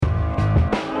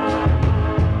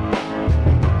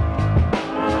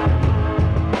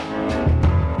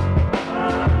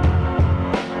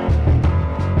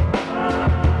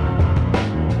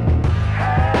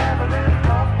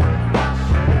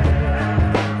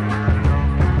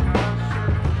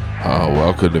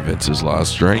welcome to Vince's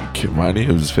Last Drink. My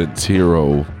name is Vince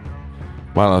Hero.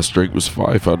 My last drink was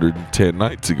 510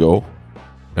 nights ago,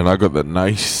 and I got the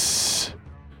nice,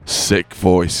 sick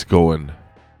voice going.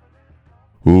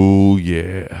 Ooh,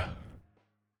 yeah.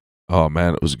 Oh,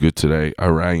 man, it was good today. I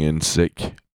rang in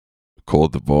sick,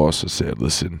 called the boss. I said,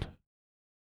 listen.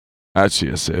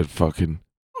 Actually, I said, fucking,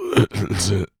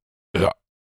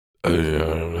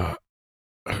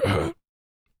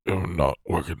 I'm not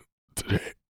working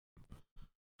today.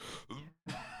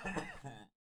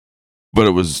 But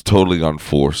it was totally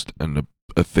unforced and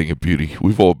a thing of beauty.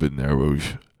 We've all been there where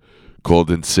we've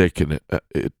called in sick and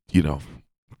it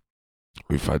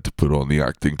we've had to put on the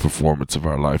acting performance of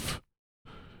our life.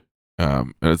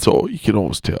 And it's all, you can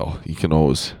always tell. You can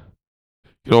always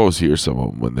hear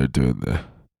someone when they're doing the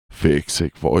fake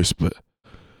sick voice, but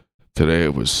today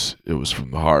it was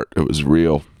from the heart. It was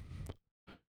real.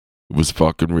 It was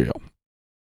fucking real.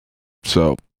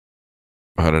 So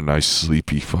I had a nice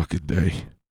sleepy fucking day.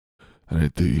 And I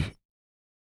do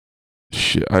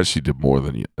shit. I actually did more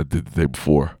than I did the day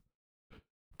before.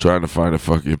 Trying to find a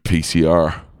fucking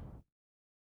PCR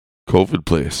COVID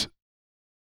place.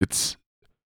 It's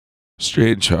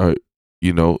strange how,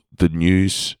 the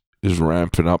news is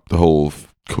ramping up the whole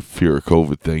fear of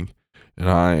COVID thing. And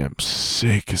I am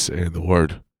sick of saying the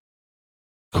word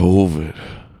COVID.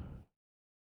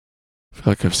 I feel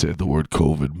like I've said the word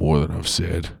COVID more than I've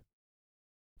said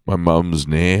my mum's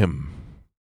name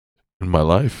in my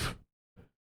life.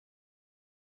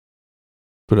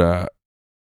 But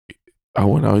I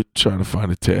went out trying to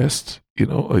find a test,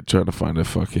 trying to find a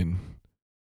fucking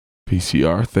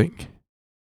PCR thing.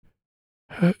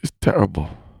 It's terrible.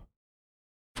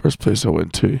 First place I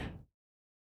went to,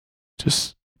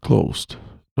 just closed.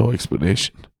 No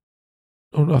explanation.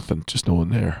 No nothing, just no one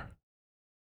there.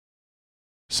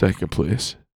 Second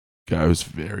place, guy was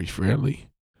very friendly.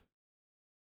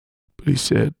 But he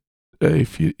said, hey,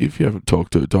 if you haven't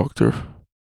talked to a doctor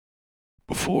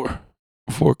before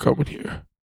coming here,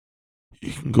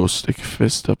 you can go stick a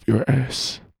fist up your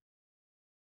ass.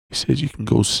 He said you can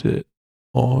go sit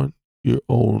on your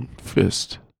own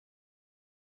fist.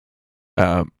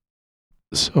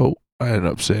 So I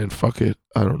ended up saying, fuck it.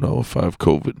 I don't know if I have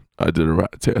COVID. I did a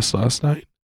rat test last night,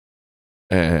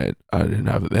 and I didn't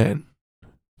have it then.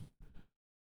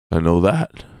 I know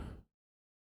that.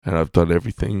 And I've done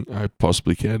everything I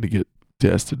possibly can to get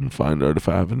tested and find out if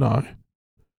I have it now.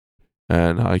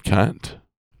 And I can't.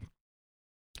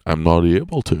 I'm not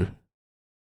able to.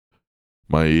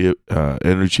 My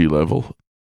energy level,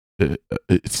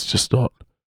 it's just not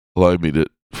allowing me to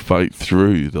fight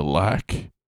through the lack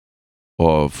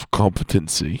of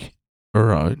competency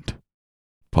around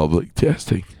public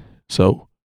testing. So,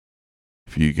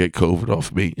 if you get COVID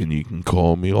off me, and you can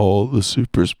call me all the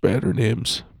super spreader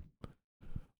names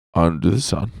under the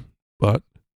sun, but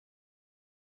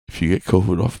if you get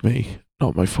COVID off me,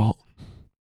 not my fault.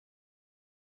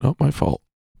 Not my fault.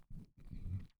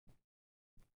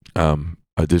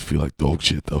 I did feel like dog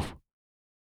shit though.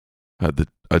 I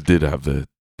did have the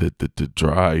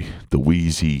dry, the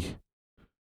wheezy.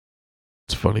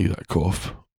 It's funny that cough.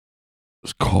 I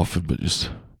was coughing, but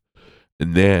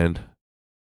and then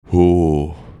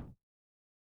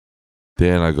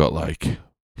I got like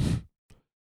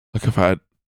I've had,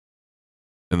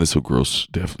 and this will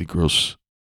definitely gross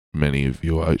many of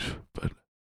you out, but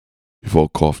you've all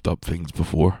coughed up things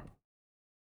before.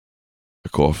 I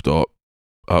coughed up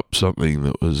something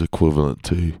that was equivalent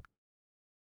to,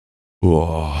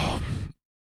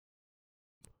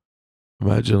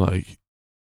 imagine like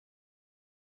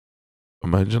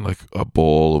a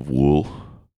ball of wool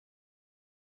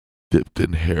dipped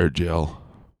in hair gel.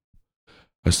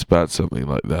 I spat something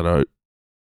like that out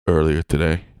earlier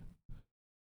today.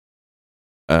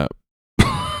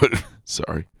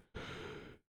 Sorry.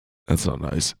 That's not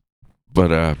nice.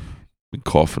 But been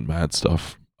coughing mad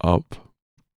stuff up.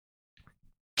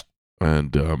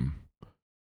 And I'm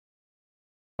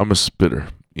a spitter,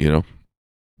 And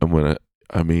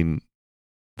I mean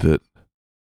that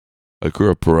I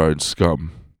grew up around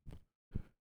scum,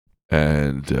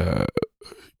 and it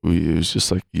was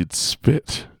just like you'd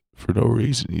spit for no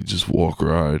reason. You'd just walk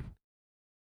around.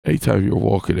 Anytime you were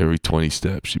walking every 20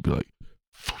 steps, you'd be like,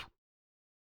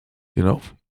 I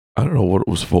don't know what it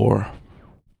was for.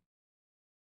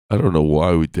 I don't know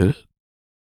why we did it.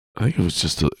 I think it was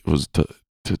just to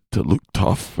look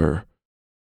tough, or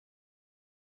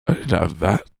I didn't have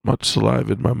that much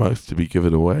saliva in my mouth to be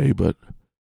given away, but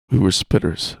we were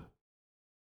spitters.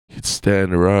 You'd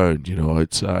stand around,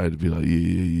 outside and be like,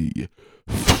 yeah,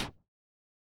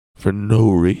 for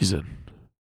no reason.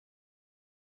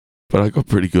 But I got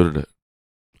pretty good at it.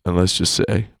 And let's just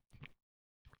say,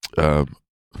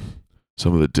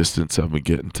 some of the distance I've been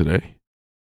getting today.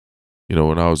 You know,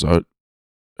 when I was out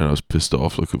and I was pissed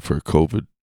off looking for a COVID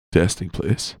testing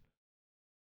place,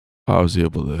 I was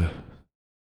able to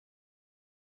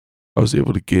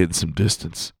gain some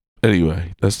distance.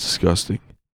 Anyway, that's disgusting.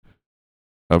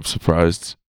 I'm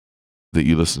surprised that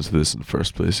you listened to this in the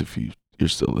first place. If you're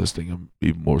still listening, I'm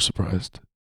even more surprised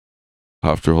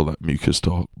after all that mucus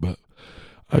talk. But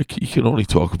you can only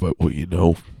talk about what you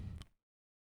know.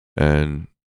 And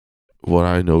what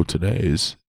I know today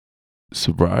is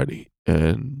sobriety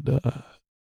and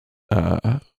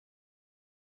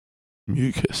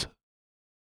mucus.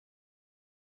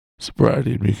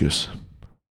 Sobriety and mucus.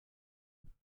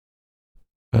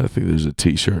 I think there's a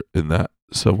t-shirt in that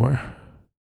somewhere.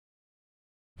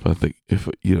 If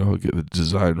I'll get the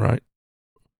design right.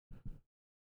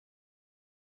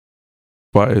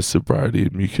 Buy a sobriety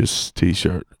and mucus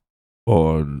t-shirt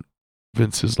on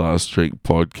Vince's Last Drink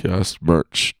Podcast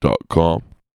merch.com.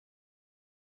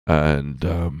 And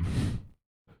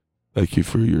thank you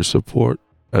for your support.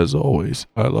 As always,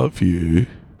 I love you.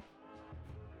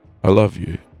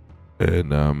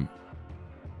 And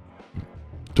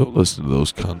don't listen to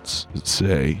those cunts that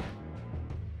say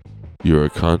you're a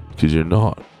cunt, because you're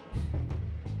not.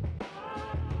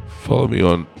 Follow me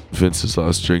on Vince's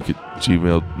Last Drink at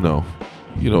Gmail. No,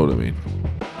 you know what I mean.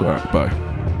 All right, bye.